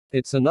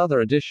It's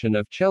another edition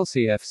of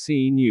Chelsea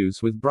FC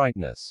News with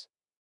Brightness.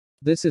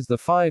 This is the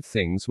 5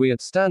 things we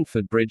at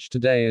Stamford Bridge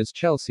today as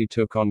Chelsea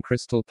took on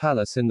Crystal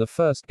Palace in the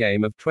first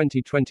game of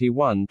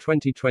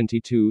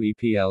 2021-2022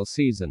 EPL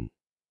season.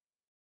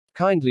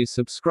 Kindly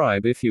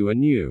subscribe if you are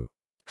new.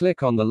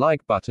 Click on the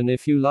like button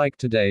if you like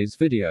today's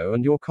video,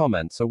 and your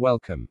comments are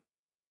welcome.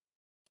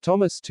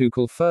 Thomas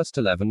Tuchel first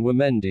 11 were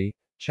Mendy,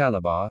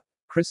 Chalobah,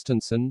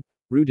 Christensen,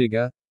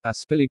 Rudiger,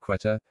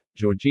 Azpilicueta,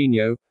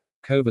 Jorginho,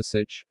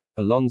 Kovacic,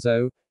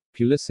 Alonso,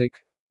 Pulisic,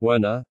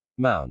 Werner,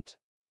 Mount.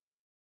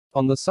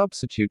 On the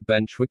substitute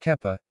bench were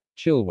Kepa,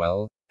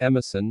 Chilwell,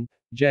 Emerson,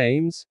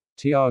 James,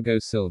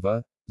 Thiago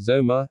Silva,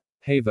 Zoma,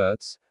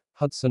 Havertz,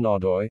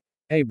 Hudson-Odoi,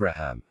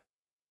 Abraham.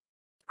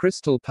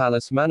 Crystal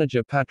Palace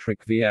manager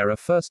Patrick Vieira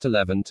first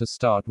 11 to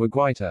start were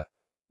Guaita,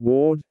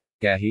 Ward,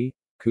 Gehi,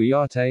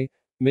 Kouyaté,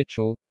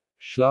 Mitchell,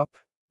 Schlupp,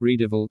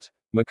 Riedewald,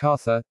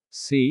 MacArthur,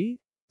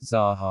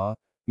 Zaha,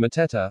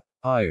 Mateta,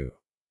 Ayew.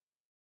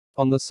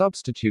 On the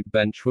substitute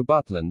bench were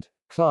Butland,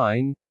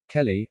 Klein,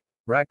 Kelly,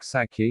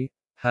 Rak-Sakyi,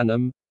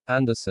 Hannam,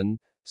 Anderson,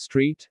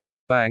 Street,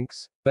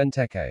 Banks,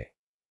 Benteke.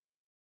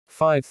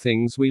 5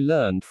 things we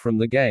learned from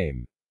the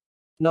game.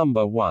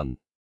 Number 1.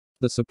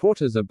 The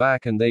supporters are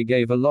back and they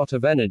gave a lot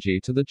of energy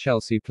to the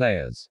Chelsea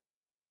players.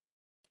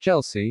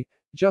 Chelsea,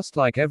 just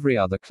like every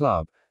other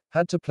club,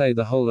 had to play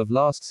the whole of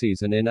last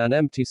season in an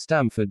empty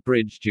Stamford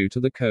Bridge due to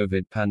the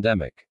COVID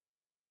pandemic.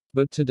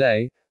 But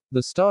today,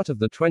 the start of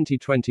the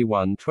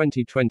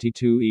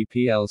 2021-2022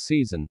 EPL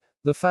season,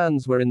 the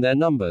fans were in their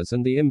numbers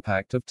and the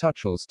impact of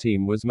Tuchel's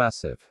team was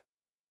massive.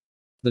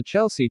 The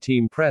Chelsea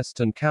team pressed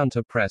and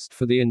counter-pressed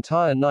for the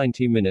entire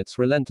 90 minutes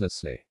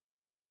relentlessly.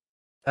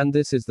 And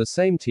this is the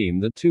same team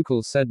that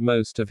Tuchel said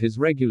most of his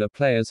regular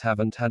players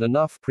haven't had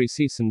enough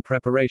pre-season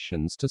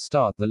preparations to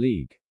start the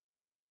league.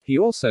 He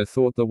also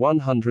thought the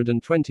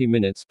 120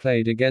 minutes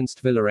played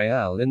against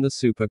Villarreal in the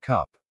Super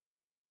Cup.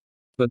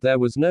 But there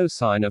was no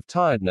sign of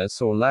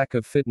tiredness or lack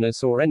of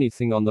fitness or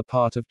anything on the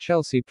part of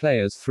Chelsea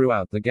players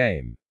throughout the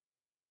game.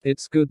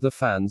 It's good the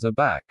fans are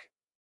back.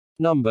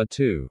 Number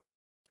 2.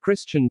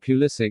 Christian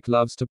Pulisic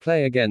loves to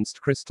play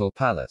against Crystal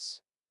Palace.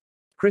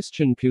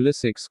 Christian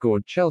Pulisic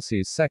scored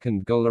Chelsea's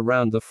second goal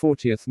around the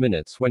 40th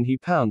minute when he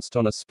pounced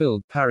on a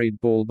spilled parried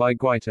ball by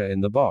Guaita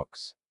in the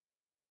box.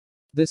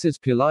 This is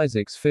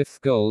Pulisic's 5th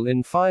goal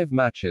in 5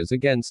 matches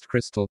against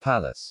Crystal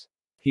Palace.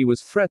 He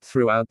was threat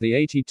throughout the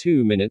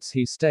 82 minutes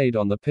he stayed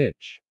on the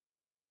pitch.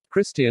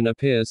 Christian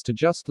appears to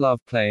just love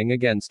playing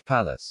against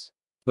Palace.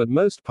 But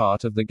most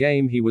part of the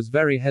game he was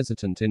very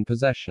hesitant in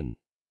possession.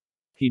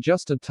 He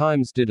just at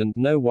times didn't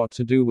know what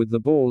to do with the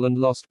ball and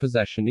lost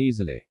possession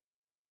easily.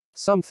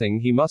 Something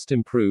he must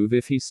improve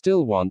if he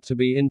still want to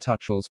be in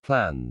Tuchel's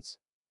plans.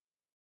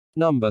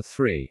 Number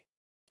 3.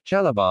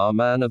 Chalobah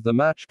man of the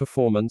match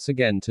performance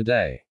again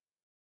today.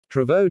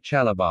 Trevor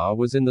Chalobah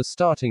was in the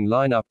starting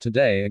lineup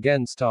today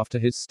after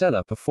his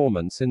stellar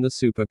performance in the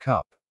Super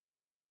Cup.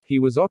 He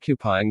was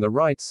occupying the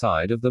right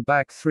side of the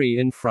back 3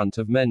 in front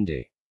of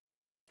Mendy.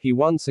 He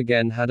once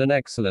again had an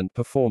excellent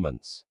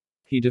performance.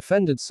 He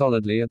defended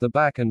solidly at the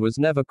back and was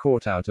never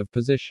caught out of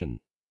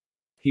position.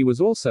 He was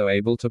also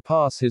able to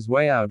pass his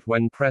way out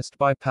when pressed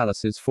by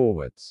Palace's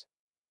forwards.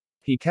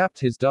 He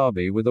capped his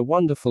derby with a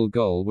wonderful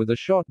goal with a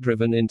shot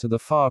driven into the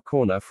far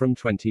corner from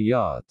 20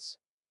 yards.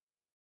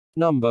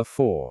 Number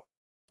 4.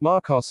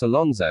 Marcos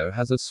Alonso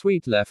has a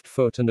sweet left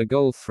foot and a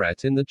goal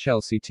threat in the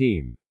Chelsea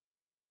team.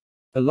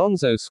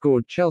 Alonso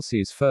scored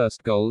Chelsea's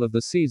first goal of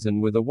the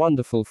season with a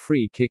wonderful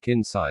free kick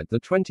inside the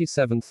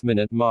 27th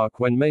minute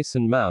mark when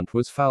Mason Mount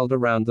was fouled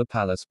around the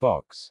Palace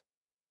box.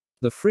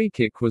 The free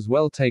kick was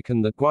well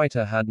taken that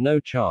Guaita had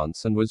no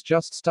chance and was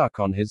just stuck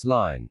on his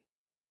line.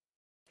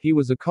 He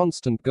was a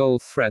constant goal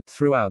threat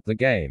throughout the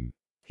game.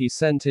 He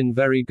sent in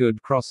very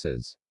good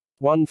crosses.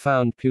 One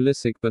found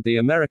Pulisic but the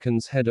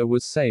American's header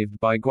was saved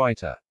by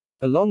Guaita.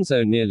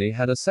 Alonso nearly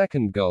had a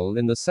second goal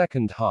in the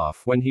second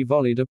half when he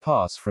volleyed a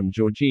pass from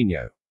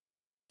Jorginho.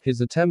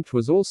 His attempt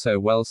was also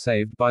well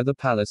saved by the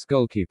Palace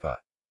goalkeeper.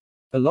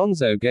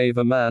 Alonso gave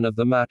a man of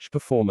the match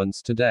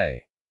performance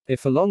today.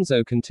 If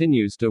Alonso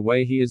continues the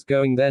way he is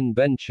going, then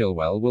Ben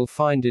Chilwell will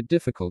find it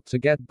difficult to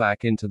get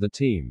back into the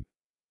team.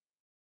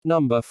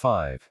 Number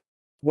 5.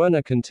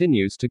 Werner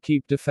continues to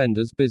keep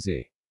defenders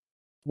busy.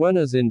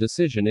 Werner's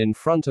indecision in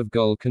front of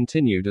goal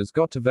continued as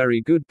got to very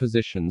good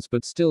positions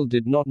but still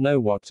did not know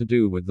what to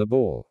do with the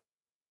ball.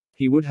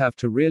 He would have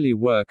to really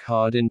work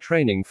hard in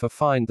training for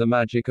find the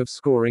magic of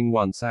scoring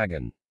once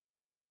again.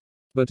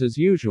 But as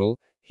usual,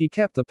 he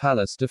kept the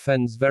Palace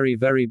defense very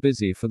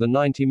busy for the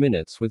 90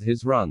 minutes with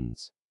his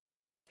runs.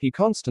 He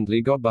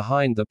constantly got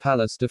behind the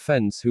Palace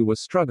defense who were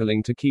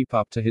struggling to keep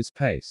up to his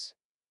pace.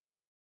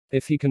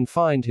 If he can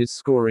find his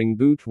scoring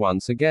boot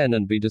once again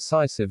and be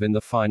decisive in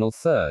the final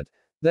third,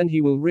 then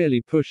he will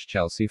really push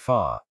Chelsea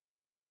far.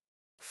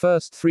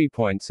 First 3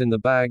 points in the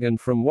bag,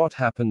 and from what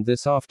happened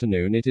this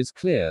afternoon it is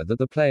clear that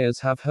the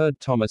players have heard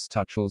Thomas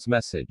Tuchel's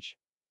message.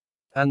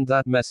 And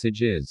that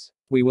message is,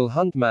 we will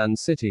hunt Man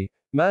City,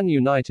 Man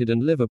United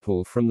and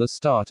Liverpool from the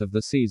start of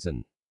the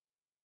season.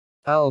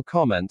 All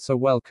comments are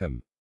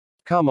welcome.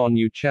 Come on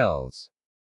you Chels.